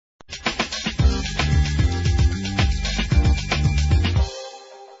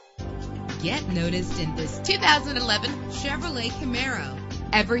Get noticed in this 2011 Chevrolet Camaro.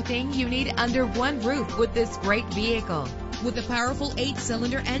 Everything you need under one roof with this great vehicle. With a powerful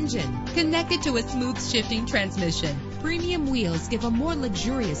 8-cylinder engine connected to a smooth shifting transmission, premium wheels give a more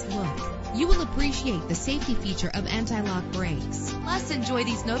luxurious look. You will appreciate the safety feature of anti-lock brakes. Plus, enjoy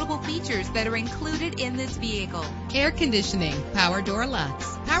these notable features that are included in this vehicle: air conditioning, power door locks,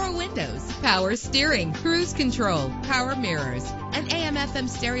 power windows, power steering, cruise control, power mirrors, an AM/FM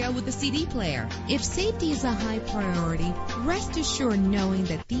stereo with a CD player. If safety is a high priority, rest assured knowing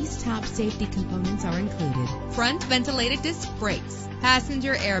that these top safety components are included: front ventilated disc brakes,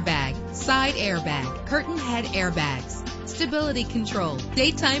 passenger airbag, side airbag, curtain head airbags, stability control,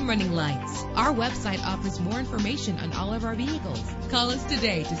 daytime running lights. Our website offers more information on all of our vehicles. Call us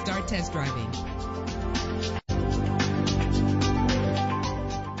today to start test driving.